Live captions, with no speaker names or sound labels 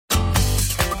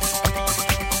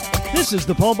This is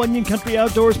the Paul Bunyan Country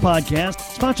Outdoors Podcast,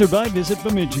 sponsored by Visit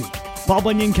Bemidji. Paul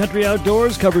Bunyan Country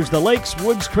Outdoors covers the lakes,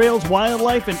 woods, trails,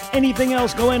 wildlife, and anything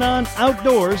else going on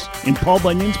outdoors in Paul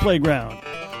Bunyan's playground.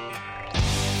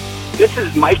 This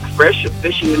is Mike Frisch of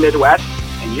Fishing the Midwest,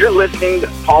 and you're listening to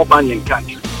Paul Bunyan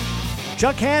Country.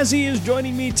 Chuck Hasse is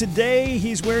joining me today.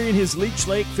 He's wearing his Leech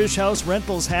Lake Fish House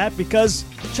Rentals hat because,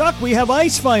 Chuck, we have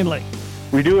ice finally.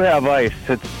 We do have ice.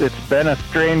 It's been a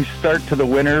strange start to the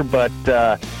winter, but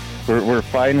we're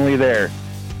finally there.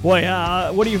 Boy,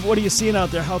 what are you seeing out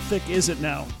there? How thick is it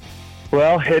now?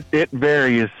 Well, it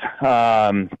varies.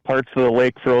 Parts of the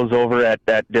lake froze over at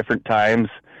different times.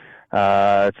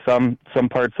 Some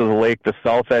parts of the lake, the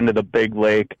south end of the big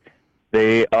lake,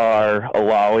 they are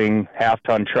allowing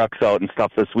half-ton trucks out and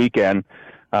stuff this weekend,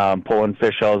 pulling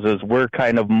fish houses. We're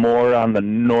kind of more on the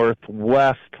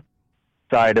northwest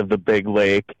side of the big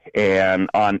lake, and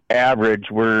on average,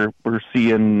 we're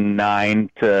seeing 9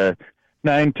 to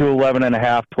 11 and a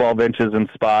half, 12 inches in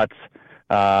spots.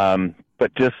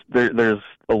 But just there's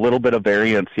a little bit of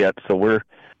variance yet, so we're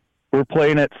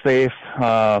playing it safe.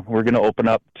 We're going to open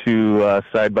up to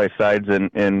side-by-sides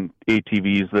and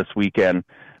ATVs this weekend.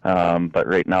 But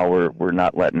right now we're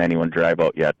not letting anyone drive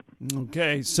out yet.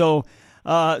 Okay, so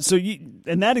you,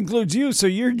 and that includes you. So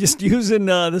you're just using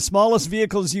the smallest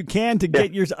vehicles you can to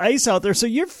get your ice out there. So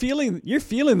you're feeling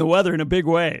the weather in a big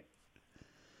way.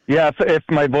 Yeah, if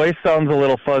my voice sounds a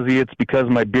little fuzzy, it's because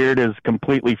my beard is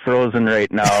completely frozen right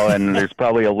now, and there's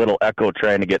probably a little echo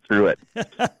trying to get through it.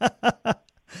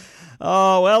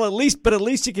 Oh well, at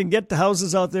least you can get the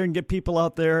houses out there and get people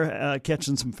out there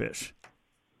catching some fish.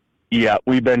 Yeah,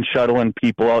 we've been shuttling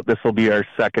people out. This will be our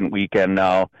second weekend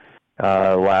now.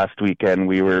 Last weekend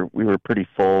we were pretty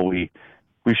full.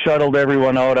 We shuttled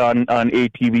everyone out on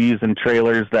ATVs and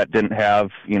trailers that didn't have,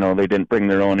 they didn't bring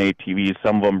their own ATVs.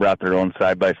 Some of them brought their own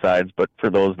side-by-sides, but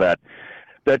for those that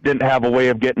didn't have a way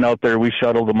of getting out there, we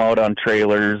shuttled them out on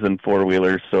trailers and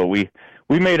four-wheelers. So we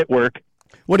made it work.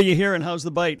 What are you hearing? How's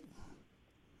the bite?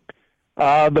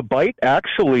 The bite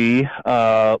actually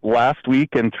last week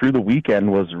and through the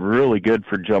weekend was really good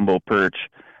for jumbo perch.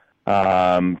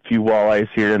 Few walleyes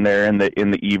here and there in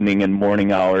the evening and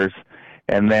morning hours,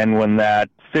 and then when that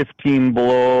 15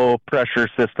 below pressure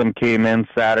system came in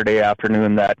Saturday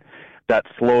afternoon, that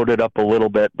slowed it up a little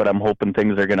bit. But I'm hoping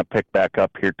things are going to pick back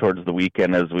up here towards the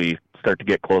weekend as we start to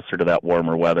get closer to that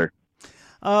warmer weather.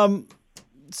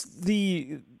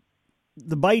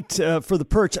 The bite for the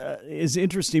perch is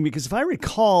interesting because if I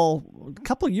recall, a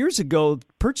couple of years ago,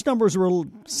 perch numbers were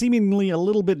seemingly a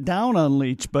little bit down on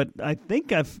Leech, but I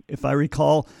think if I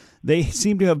recall, they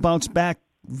seem to have bounced back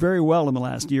very well in the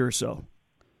last year or so.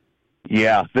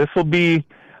 Yeah,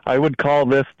 I would call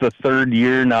this the third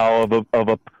year now of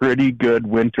a pretty good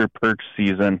winter perch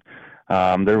season.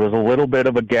 There was a little bit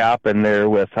of a gap in there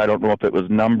with, I don't know if it was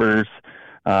numbers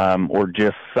or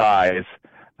just size.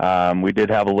 We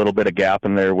did have a little bit of gap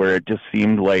in there where it just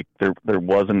seemed like there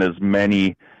wasn't as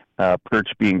many perch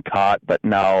being caught. But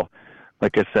now,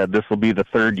 like I said, this will be the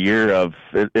third year of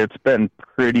it's been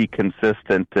pretty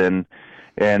consistent, and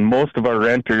most of our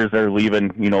renters are leaving.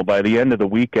 By the end of the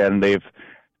weekend, they've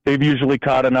usually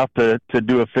caught enough to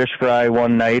do a fish fry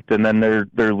one night, and then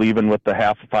they're leaving with the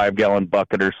half a 5-gallon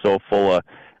bucket or so full of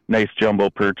nice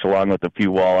jumbo perch, along with a few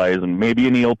walleyes and maybe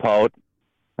an eel pout.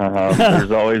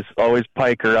 There's always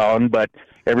pike around, but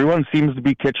everyone seems to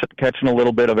be catching a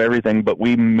little bit of everything, but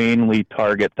we mainly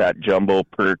target that jumbo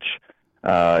perch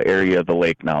area of the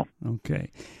lake now.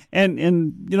 Okay.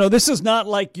 And this is not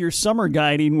like your summer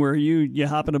guiding where you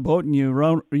hop in a boat and you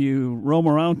roam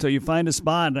around till you find a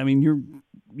spot. I mean,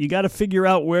 you got to figure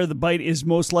out where the bite is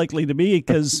most likely to be,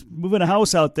 because moving a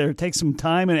house out there takes some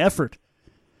time and effort.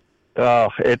 Oh,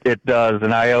 it does,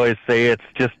 and I always say it's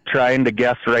just trying to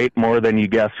guess right more than you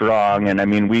guess wrong. And I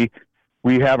mean, we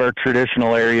have our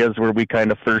traditional areas where we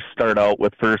kind of first start out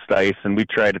with first ice, and we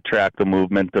try to track the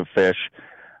movement of fish.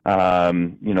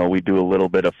 We do a little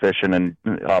bit of fishing and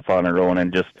off on our own,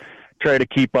 and just try to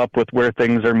keep up with where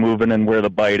things are moving and where the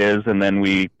bite is, and then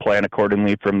we plan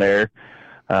accordingly from there.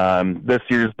 This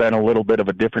year's been a little bit of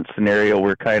a different scenario.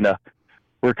 We're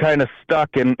kind of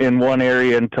stuck in one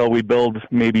area until we build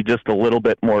maybe just a little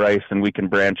bit more ice and we can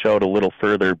branch out a little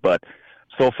further. But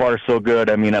so far so good.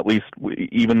 I mean, at least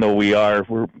even though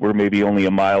we're maybe only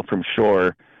a mile from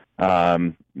shore,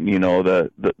 the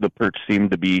perch seem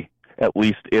to be at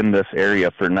least in this area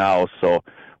for now. So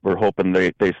we're hoping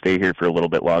they stay here for a little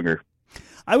bit longer.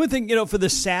 I would think, for the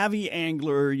savvy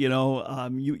angler,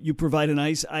 you provide a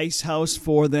nice ice house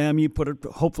for them. You put it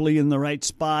hopefully in the right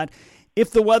spot.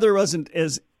 If the weather wasn't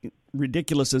as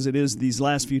ridiculous as it is these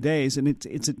last few days, and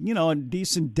it's a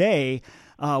decent day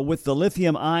with the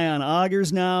lithium ion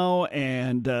augers now,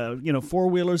 and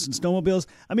 4-wheelers and snowmobiles.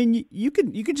 I mean, you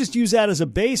can just use that as a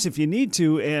base if you need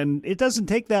to, and it doesn't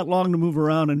take that long to move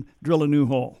around and drill a new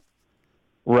hole.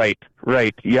 Right.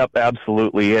 Yep,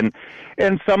 absolutely. And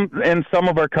some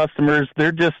of our customers,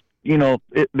 they're just,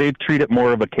 they treat it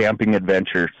more of a camping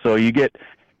adventure. So you get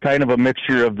kind of a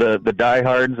mixture of the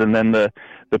diehards and then the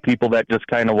people that just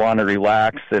kind of want to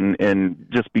relax and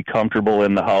just be comfortable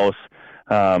in the house.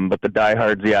 But the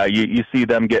diehards, yeah, you see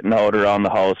them getting out around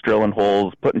the house, drilling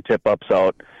holes, putting tip-ups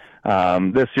out.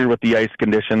 This year with the ice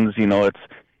conditions,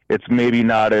 it's maybe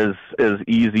not as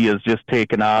easy as just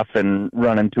taking off and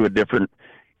running to a different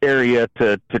area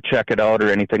to check it out or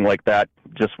anything like that.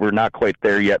 Just we're not quite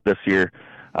there yet this year.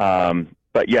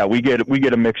 But yeah, we get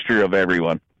a mixture of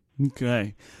everyone.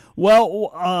 Okay.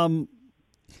 Well,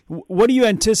 what do you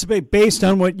anticipate based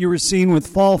on what you were seeing with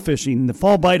fall fishing? The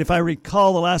fall bite, if I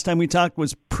recall, the last time we talked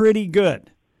was pretty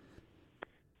good.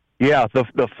 Yeah,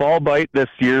 the fall bite this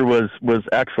year was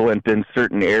excellent in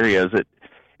certain areas.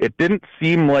 It didn't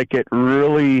seem like it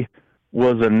really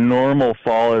was a normal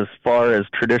fall as far as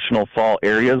traditional fall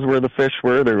areas where the fish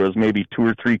were. There was maybe 2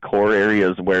 or 3 core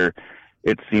areas where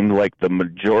it seemed like the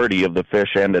majority of the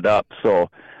fish ended up. So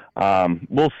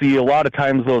we'll see. A lot of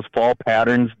times those fall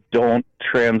patterns don't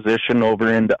transition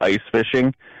over into ice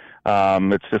fishing.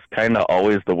 It's just kind of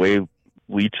always the way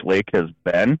Leech Lake has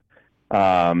been.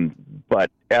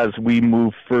 But as we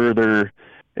move further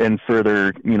and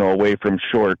further, away from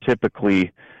shore,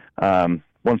 typically,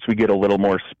 once we get a little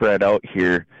more spread out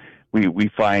here, we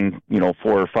find, 4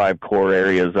 or 5 core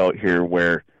areas out here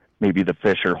where maybe the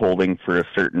fish are holding for a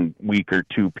certain week or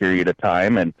 2 period of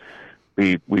time, and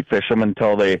we fish them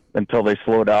until they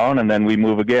slow down, and then we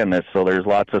move again. So there's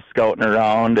lots of scouting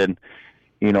around, and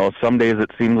some days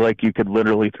it seems like you could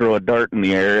literally throw a dart in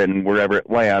the air and wherever it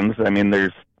lands. I mean,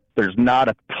 there's not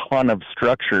a ton of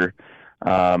structure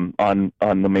on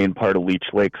the main part of Leech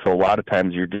Lake, so a lot of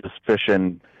times you're just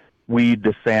fishing weed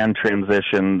to sand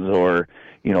transitions or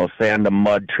sand to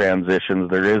mud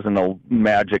transitions. There isn't a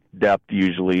magic depth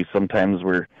usually. Sometimes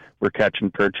we're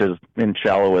catching perches in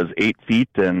shallow as 8 feet,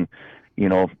 and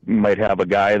you might have a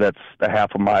guy that's a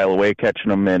half a mile away catching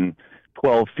them in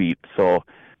 12 feet. So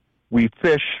we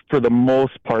fish for the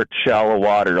most part shallow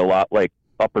water, a lot like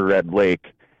Upper Red Lake,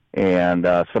 and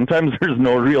sometimes there's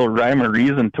no real rhyme or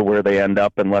reason to where they end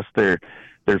up unless they're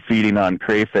feeding on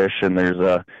crayfish, and there's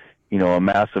a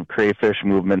massive crayfish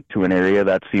movement to an area.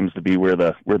 That seems to be where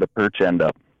the perch end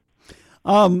up.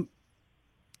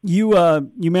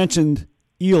 You mentioned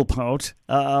eel pout.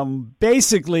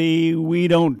 Basically, we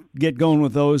don't get going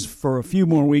with those for a few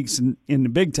more weeks in the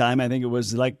big time. I think it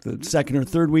was like the second or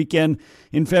third weekend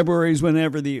in February is when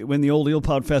the old eel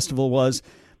pout festival was.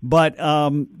 But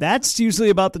that's usually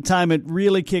about the time it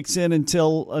really kicks in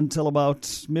until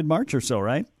about mid-March or so,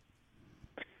 right?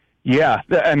 Yeah,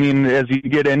 I mean, as you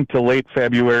get into late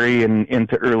February and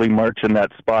into early March in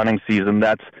that spawning season,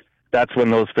 that's when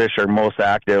those fish are most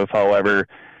active. However,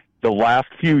 the last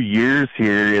few years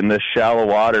here in this shallow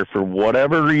water, for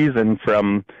whatever reason,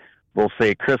 from, we'll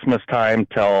say, Christmas time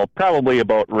till probably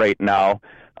about right now,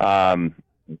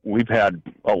 we've had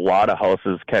a lot of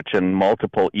houses catching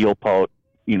multiple eel pout,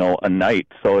 a night.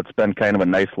 So it's been kind of a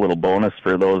nice little bonus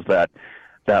for those that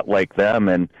like them.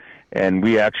 And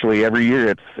we actually, every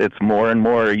year, it's more and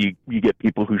more. You get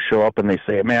people who show up and they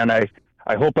say, man, I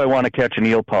hope I want to catch an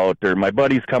eel pout, or my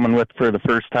buddy's coming with for the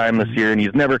first time this year and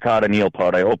he's never caught an eel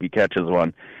pout. I hope he catches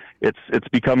one. It's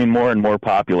becoming more and more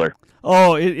popular.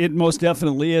 Oh, it most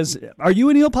definitely is. Are you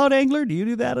an eel pout angler? Do you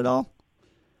do that at all?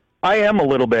 I am a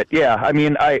little bit, yeah. I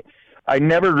mean, I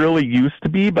never really used to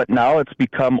be, but now it's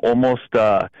become almost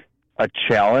a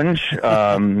challenge.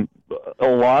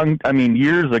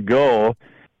 Years ago,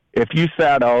 if you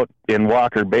sat out in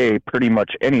Walker Bay pretty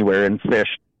much anywhere and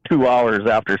fished 2 hours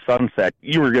after sunset,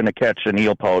 you were going to catch an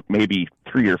eel pout, maybe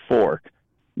 3 or 4.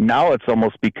 Now it's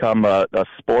almost become a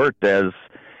sport, as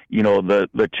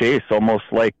the chase, almost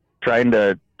like trying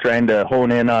to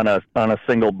hone in on a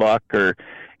single buck, or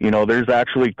there's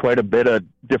actually quite a bit of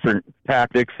different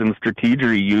tactics and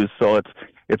strategy used. So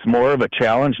it's more of a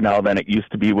challenge now than it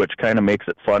used to be, which kind of makes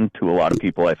it fun to a lot of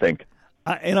people, I think.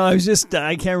 I can't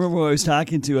remember who I was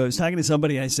talking to. I was talking to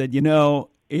somebody, and I said,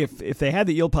 if they had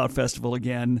the Eel Pout Festival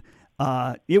again,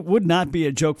 it would not be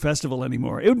a joke festival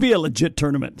anymore. It would be a legit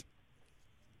tournament.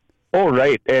 Oh,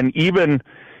 right. And even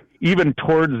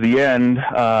towards the end,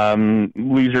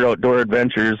 Leisure Outdoor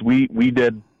Adventures, we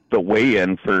did the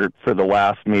weigh-in for the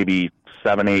last maybe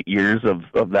 7-8 years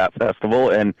of that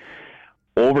festival. And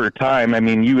over time, I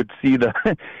mean, you would see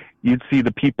you'd see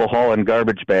the people hauling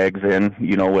garbage bags in,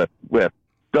 with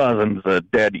dozens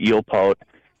of dead eel pout.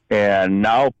 And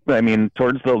now, I mean,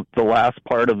 towards the last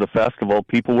part of the festival,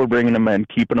 people were bringing them in,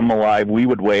 keeping them alive. We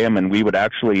would weigh them, and we would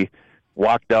actually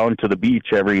walk down to the beach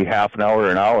every half an hour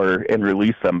and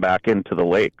release them back into the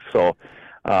lake. So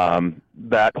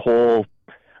that whole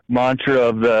mantra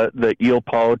of the eel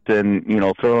pout and,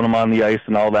 throwing them on the ice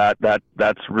and all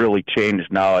that's really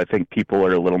changed now. I think people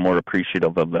are a little more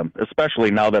appreciative of them,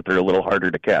 especially now that they're a little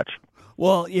harder to catch.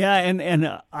 Well, yeah,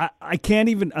 and I can't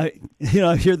even, I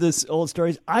hear this old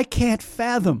stories. I can't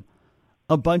fathom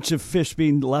a bunch of fish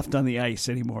being left on the ice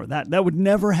anymore. That would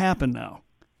never happen now.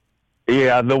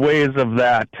 Yeah, the ways of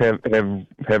that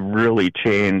have really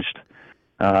changed.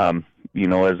 As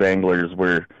anglers,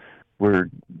 we're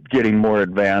getting more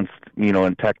advanced,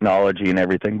 in technology and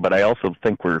everything. But I also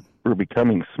think we're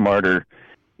becoming smarter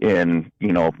in,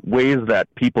 ways that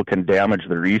people can damage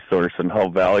the resource and how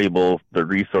valuable the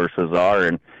resources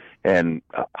are and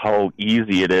how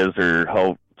easy it is or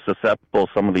how susceptible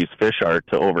some of these fish are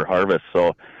to overharvest.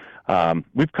 So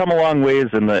we've come a long ways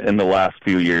in the last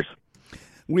few years.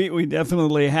 We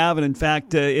definitely have, and in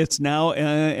fact, it's now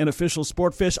an official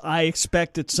sport fish. I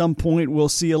expect at some point we'll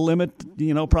see a limit,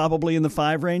 probably in the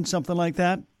 5 range, something like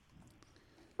that.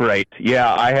 Right.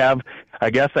 Yeah, I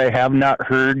guess I have not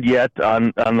heard yet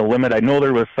on the limit. I know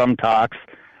there was some talks.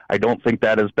 I don't think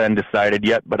that has been decided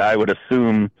yet, but I would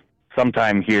assume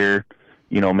sometime here,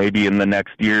 maybe in the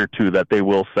next year or two, that they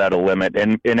will set a limit.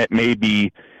 And it may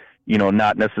be,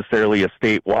 not necessarily a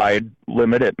statewide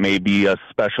limit. It may be a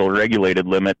special regulated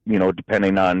limit,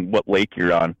 depending on what lake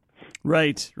you're on.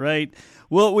 Right.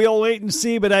 Well, we'll wait and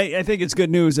see, but I think it's good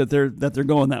news that they're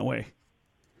going that way.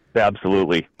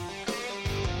 Absolutely.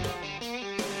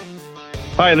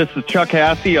 Hi, this is Chuck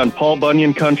Hasse on Paul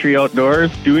Bunyan Country Outdoors,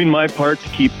 doing my part to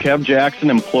keep Kev Jackson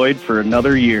employed for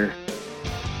another year.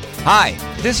 Hi,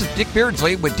 this is Dick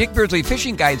Beardsley with Dick Beardsley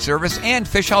Fishing Guide Service and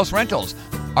Fish House Rentals.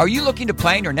 Are you looking to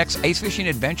plan your next ice fishing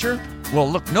adventure? Well,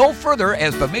 look no further,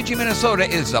 as Bemidji, Minnesota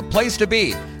is the place to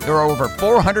be. There are over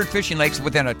 400 fishing lakes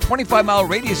within a 25-mile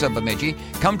radius of Bemidji.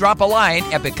 Come drop a line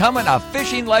and become a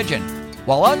fishing legend.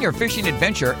 While on your fishing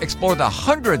adventure, explore the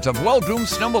hundreds of well-groomed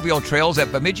snowmobile trails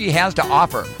that Bemidji has to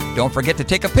offer. Don't forget to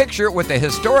take a picture with the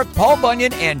historic Paul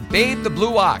Bunyan and Babe the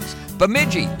Blue Ox.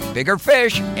 Bemidji, bigger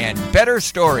fish and better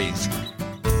stories.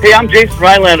 Hey, I'm Jason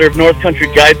Rhinelander of North Country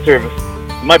Guide Service.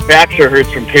 My back sure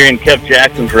hurts from carrying Kev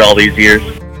Jackson for all these years.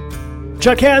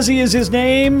 Chuck Hasse is his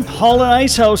name. Hauling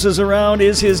ice houses around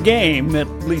is his game, at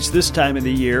least this time of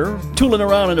the year. Tooling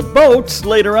around in a boat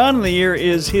later on in the year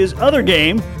is his other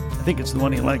game. I think it's the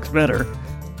one he likes better.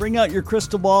 Bring out your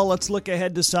crystal ball. Let's look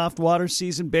ahead to soft water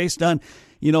season based on,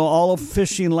 all of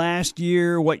fishing last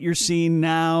year, what you're seeing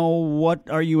now. What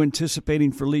are you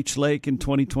anticipating for Leech Lake in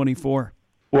 2024?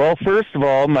 Well, first of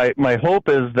all, my hope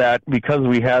is that because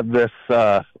we had this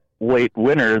late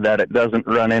winter, that it doesn't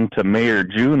run into May or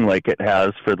June like it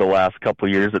has for the last couple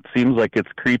of years. It seems like it's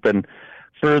creeping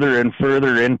further and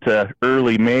further into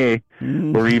early May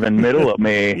or even middle of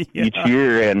May each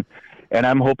year, and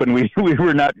I'm hoping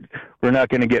we're not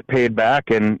going to get paid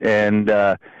back, and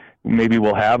maybe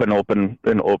we'll have a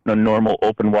normal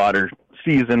open water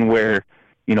season where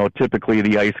typically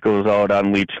the ice goes out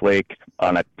on Leech Lake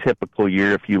on a typical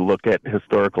year. If you look at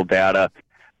historical data,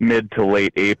 mid to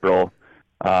late April,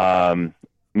 and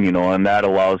that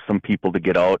allows some people to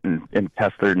get out and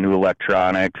test their new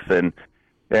electronics and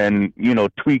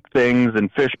tweak things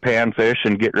and fish panfish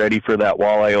and get ready for that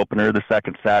walleye opener the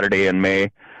second Saturday in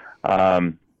May.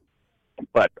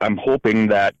 But I'm hoping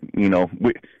that,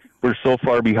 we're so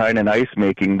far behind in ice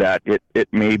making that it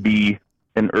may be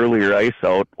an earlier ice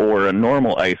out or a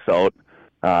normal ice out,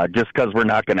 just because we're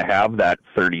not going to have that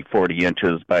 30, 40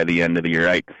 inches by the end of the year.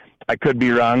 I could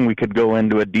be wrong. We could go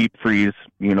into a deep freeze,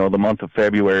 the month of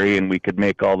February, and we could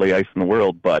make all the ice in the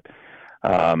world. But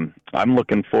I'm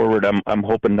looking forward. I'm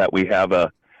hoping that we have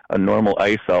a normal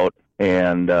ice out,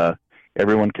 and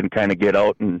everyone can kind of get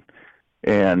out and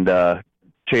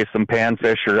chase some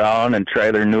panfish around and try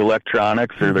their new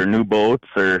electronics or their new boats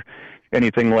or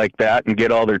anything like that and get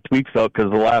all their tweaks out,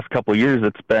 because the last couple of years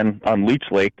it's been on Leech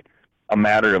Lake a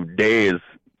matter of days,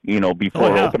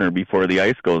 before opener, before the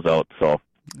ice goes out. So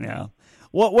yeah.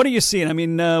 What are you seeing? I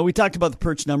mean, we talked about the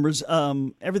perch numbers.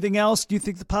 Everything else, do you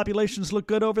think the populations look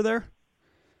good over there?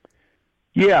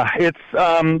 Yeah, it's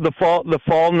the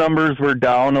fall numbers were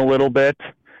down a little bit.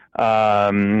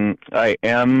 I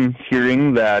am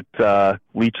hearing that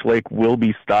Leech Lake will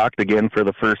be stocked again for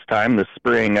the first time this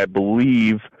spring. I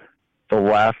believe the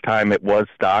last time it was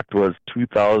stocked was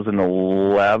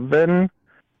 2011.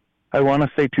 I want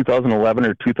to say 2011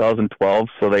 or 2012.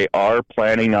 So they are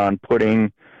planning on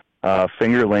putting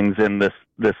fingerlings in this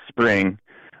spring.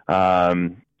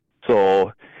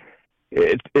 So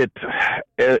it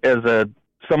as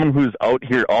someone who's out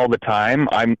here all the time,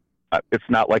 it's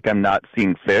not like I'm not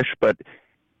seeing fish, but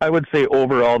I would say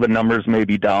overall the numbers may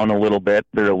be down a little bit.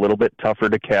 They're a little bit tougher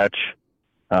to catch.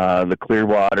 The clear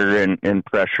water and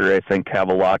pressure, I think, have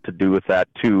a lot to do with that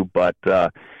too. But we're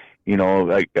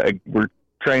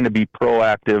trying to be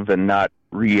proactive and not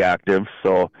reactive.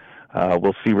 So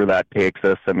we'll see where that takes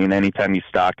us. I mean, anytime you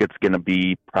stock, it's going to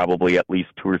be probably at least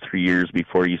 2 or 3 years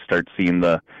before you start seeing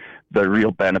the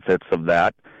real benefits of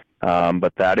that.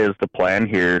 But that is the plan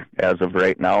here as of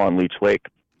right now on Leech Lake.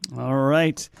 All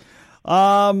right.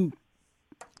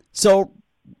 So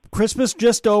Christmas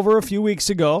just over a few weeks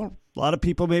ago. A lot of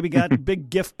people maybe got a big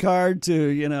gift card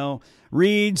to,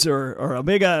 Reed's or a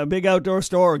big outdoor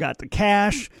store, or got the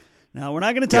cash. Now, we're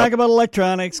not going to talk about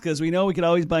electronics because we know we could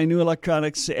always buy new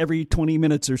electronics every 20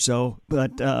 minutes or so.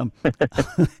 But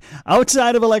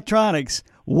outside of electronics,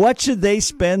 what should they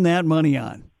spend that money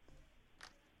on?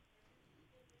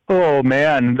 Oh,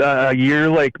 man, a year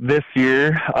like this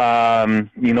year,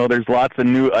 there's lots of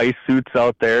new ice suits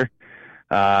out there.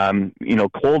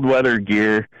 Cold weather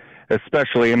gear,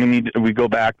 especially. I mean, we go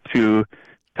back to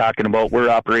talking about we're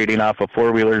operating off of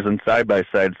four-wheelers and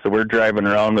side-by-sides, so we're driving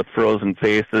around with frozen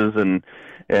faces and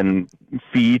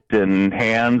feet and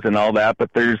hands and all that,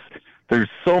 but there's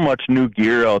so much new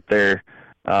gear out there,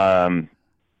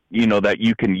 that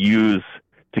you can use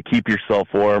to keep yourself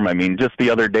warm. I mean, just the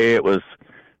other day it was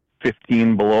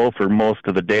 15 below for most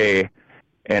of the day,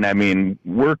 and I mean,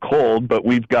 we're cold, but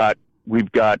we've got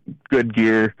good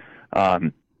gear.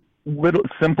 Little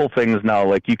simple things now,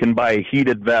 like you can buy a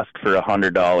heated vest for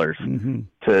 $100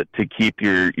 to keep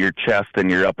your chest and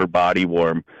your upper body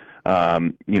warm.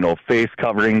 Face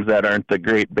coverings that aren't the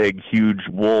great big huge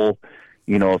wool,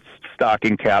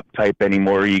 stocking cap type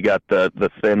anymore. You got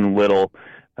the thin little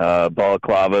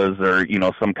balaclavas or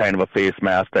some kind of a face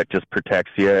mask that just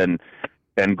protects you,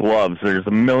 and gloves. There's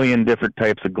a million different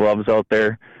types of gloves out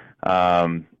there.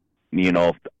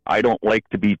 I don't like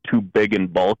to be too big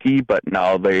and bulky, but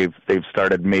now they've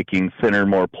started making thinner,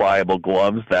 more pliable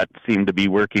gloves that seem to be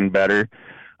working better.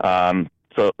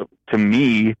 So to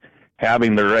me,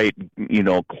 having the right,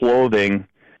 clothing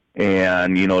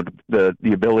and, the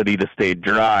ability to stay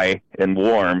dry and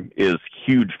warm is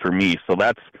huge for me. So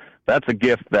that's a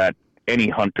gift that any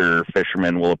hunter or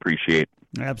fisherman will appreciate.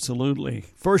 Absolutely.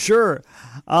 For sure.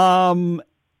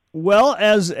 Well,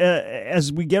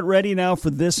 as we get ready now for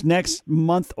this next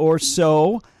month or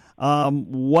so,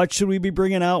 what should we be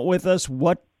bringing out with us?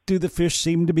 What do the fish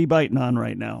seem to be biting on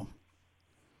right now?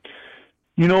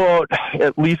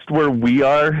 At least where we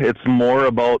are, it's more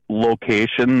about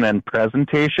location than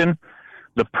presentation.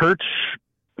 The perch,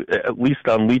 at least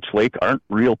on Leech Lake, aren't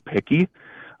real picky.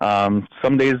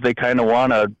 Some days they kind of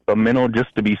want a minnow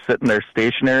just to be sitting there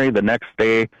stationary. The next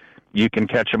day you can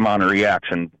catch them on a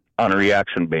reaction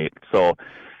bait. So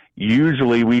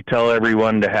usually we tell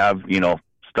everyone to have,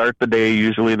 start the day.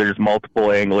 Usually there's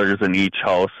multiple anglers in each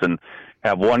house, and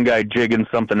have one guy jigging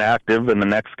something active and the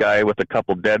next guy with a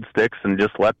couple dead sticks, and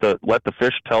just let the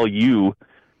fish tell you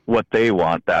what they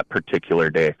want that particular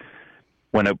day.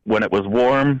 When it was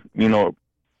warm,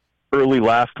 early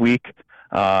last week,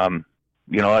 I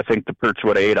think the perch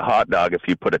would have ate a hot dog if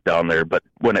you put it down there. But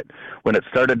when it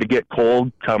started to get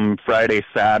cold, come Friday,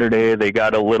 Saturday, they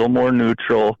got a little more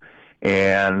neutral,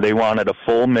 and they wanted a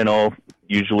full minnow,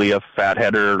 usually a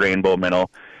fathead or a rainbow minnow,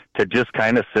 to just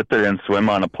kind of sit there and swim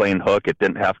on a plain hook. It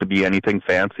didn't have to be anything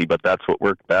fancy, but that's what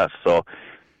worked best. So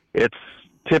it's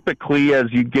typically, as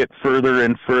you get further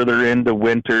and further into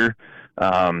winter,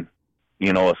 a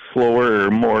slower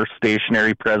or more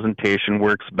stationary presentation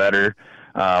works better.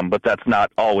 But that's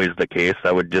not always the case.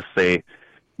 I would just say,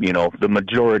 the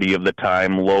majority of the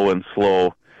time, low and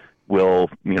slow will,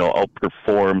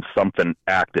 outperform something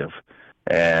active.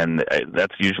 And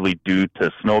that's usually due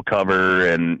to snow cover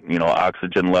and,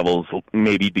 oxygen levels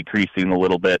maybe decreasing a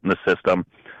little bit in the system.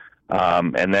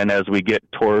 And then as we get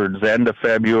towards end of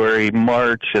February,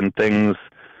 March, and things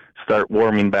start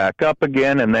warming back up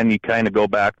again, and then you kind of go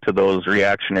back to those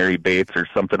reactionary baits or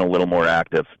something a little more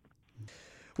active.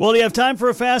 Well, do you have time for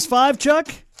a Fast Five, Chuck?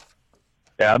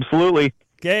 Absolutely.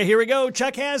 Okay, here we go.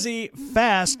 Chuck Hasse,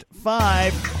 Fast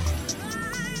Five.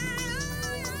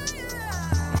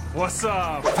 What's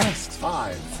up? Fast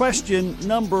Five. Question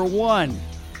number 1.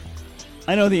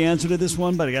 I know the answer to this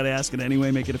one, but I got to ask it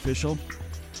anyway, make it official.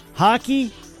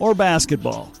 Hockey or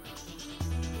basketball?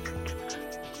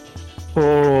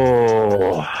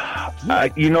 Oh,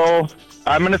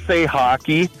 I'm going to say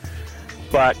hockey.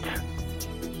 But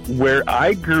where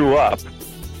I grew up,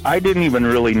 I didn't even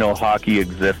really know hockey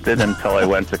existed until I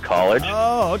went to college.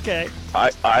 Oh, okay.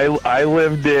 I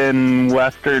lived in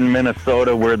western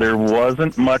Minnesota where there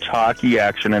wasn't much hockey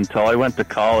action until I went to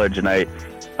college, and I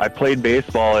played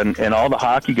baseball, and all the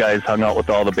hockey guys hung out with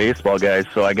all the baseball guys,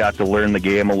 so I got to learn the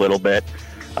game a little bit.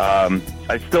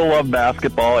 I still love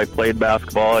basketball. I played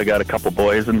basketball. I got a couple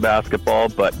boys in basketball,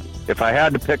 but if I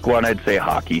had to pick one, I'd say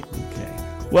hockey.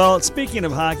 Okay. Well, speaking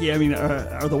of hockey, I mean,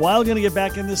 are the Wild going to get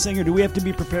back in this thing, or do we have to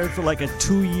be prepared for like a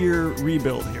 2-year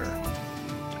rebuild here?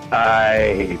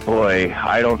 I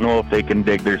don't know if they can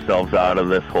dig themselves out of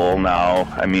this hole now.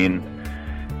 I mean,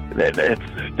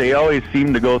 they always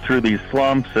seem to go through these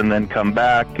slumps and then come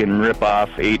back and rip off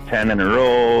 8-10 in a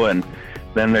row, and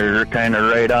then they're kind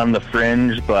of right on the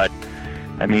fringe. But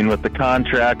I mean, with the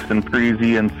contracts and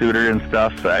Freezy and Suter and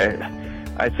stuff,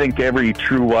 I think every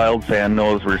true Wild fan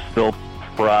knows we're still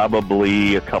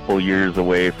probably a couple years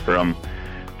away from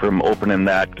opening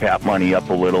that cap money up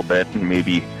a little bit, and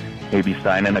maybe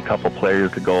signing a couple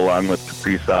players to go along with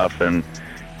Kaprizov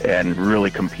and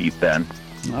really compete then.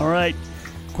 All right.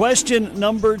 Question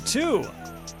number 2.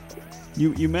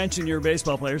 You mentioned you're a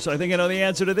baseball player, so I think I know the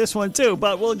answer to this one too,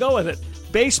 but we'll go with it.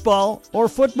 Baseball or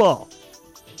football?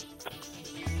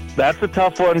 That's a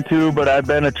tough one too, but I've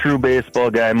been a true baseball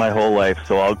guy my whole life,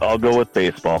 so I'll go with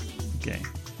baseball. Okay.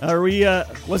 Are we?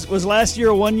 Was last year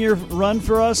a 1-year run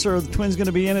for us, or are the Twins going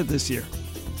to be in it this year?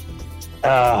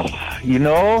 I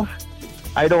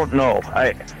don't know.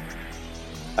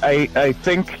 I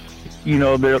think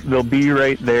they'll be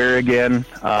right there again.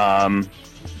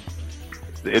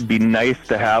 It'd be nice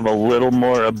to have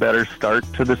a better start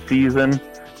to the season.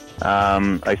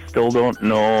 I still don't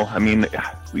know. I mean,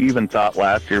 we even thought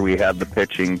last year we had the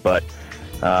pitching, but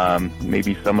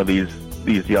maybe some of these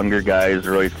younger guys,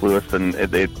 Royce Lewis, and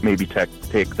they maybe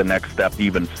take the next step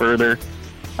even further.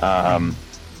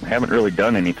 I haven't really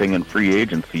done anything in free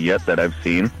agency yet that I've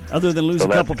seen. Other than lose a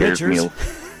couple pitchers.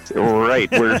 Right,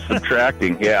 we're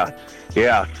subtracting, yeah.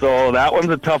 So that one's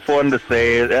a tough one to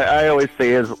say. I always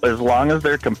say as long as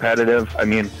they're competitive. I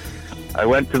mean, I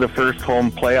went to the first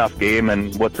home playoff game,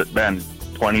 and what's it been,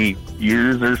 20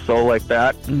 years or so like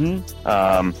that? Mm-hmm.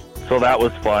 So that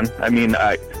was fun. I mean,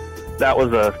 I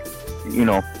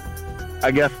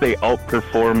guess they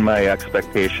outperformed my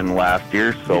expectation last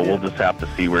year, so we'll just have to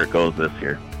see where it goes this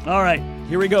year. All right,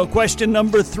 here we go. Question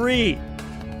number 3.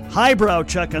 Highbrow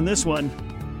Chuck on this one.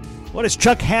 What is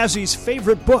Chuck Hasse's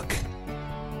favorite book?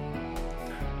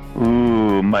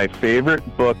 Ooh, my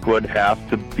favorite book would have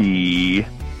to be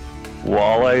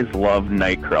Walleyes Love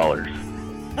Nightcrawlers.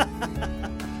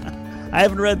 I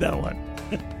haven't read that one.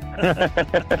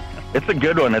 It's a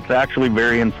good one. It's actually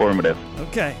very informative.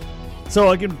 Okay. So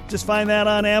I can just find that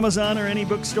on Amazon or any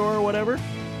bookstore or whatever?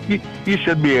 You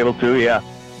should be able to, yeah.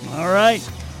 All right.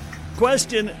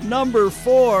 Question number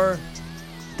 4.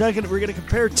 Duncan, we're going to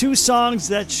compare 2 songs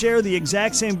that share the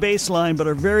exact same bass line but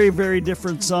are very, very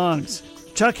different songs.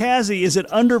 Chuck Hasse, is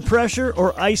it Under Pressure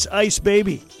or Ice Ice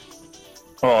Baby?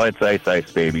 Oh, it's Ice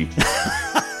Ice Baby.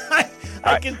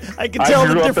 I can tell the difference.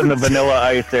 I grew up in the Vanilla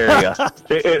Ice area,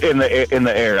 in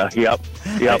the era. Yep.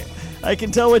 I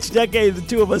can tell which decade the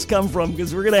two of us come from,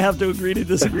 because we're going to have to agree to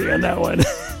disagree on that one.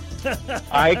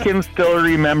 I can still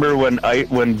remember when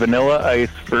Vanilla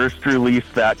Ice first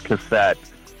released that cassette,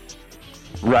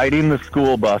 riding the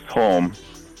school bus home,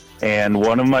 and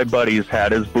one of my buddies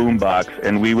had his boombox,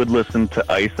 and we would listen to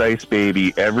Ice Ice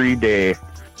Baby every day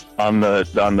on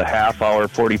the half-hour,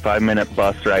 45-minute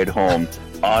bus ride home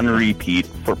on repeat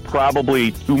for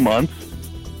probably 2 months.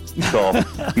 So,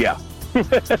 yeah.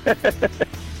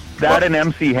 That and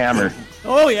MC Hammer.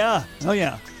 Oh, yeah.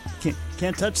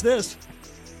 Can't touch this.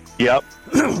 Yep.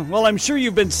 Well, I'm sure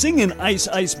you've been singing Ice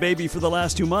Ice Baby for the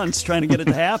last 2 months trying to get it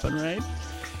to happen, right?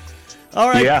 All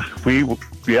right. Yeah,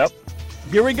 yep.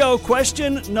 Here we go.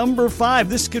 Question number 5.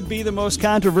 This could be the most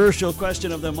controversial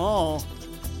question of them all.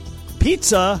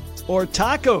 Pizza or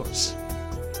tacos?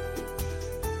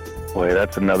 Boy,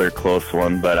 that's another close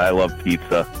one, but I love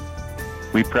pizza.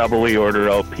 We probably order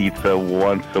out pizza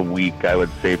once a week, I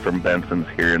would say, from Benson's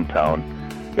here in town.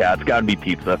 Yeah, it's got to be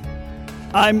pizza.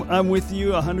 I'm with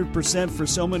you 100% for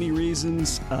so many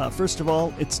reasons. First of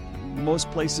all, it's most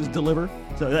places deliver,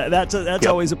 so that's yep.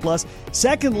 Always a plus.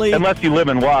 Secondly, unless you live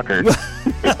in Walker.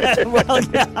 Well,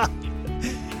 yeah.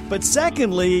 But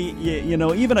secondly,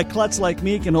 even a klutz like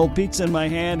me can hold pizza in my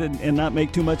hand and not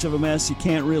make too much of a mess. You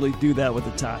can't really do that with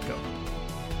a taco.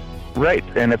 Right,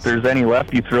 and if there's any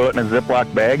left, you throw it in a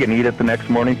Ziploc bag and eat it the next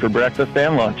morning for breakfast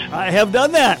and lunch. I have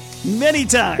done that many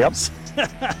times. Yep.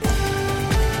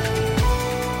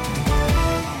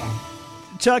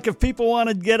 Chuck, if people want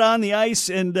to get on the ice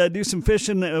and do some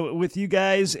fishing with you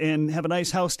guys and have a nice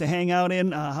house to hang out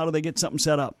in, how do they get something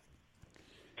set up?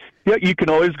 Yeah, you can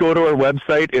always go to our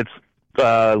website. It's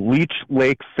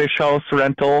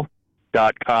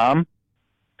leechlakefishhouserental.com.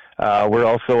 We're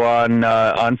also on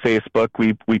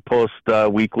Facebook. We post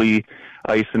weekly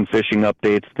ice and fishing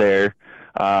updates there.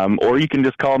 Or you can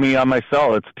just call me on my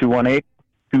cell. It's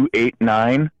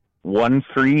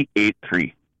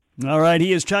 218-289-1383. All right,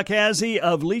 he is Chuck Hasse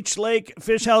of Leech Lake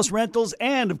Fish House Rentals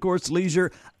and, of course,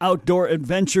 Leisure Outdoor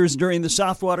Adventures during the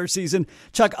softwater season.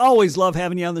 Chuck, always love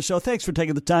having you on the show. Thanks for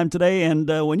taking the time today, and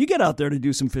when you get out there to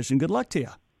do some fishing, good luck to you.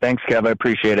 Thanks, Kev. I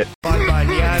appreciate it.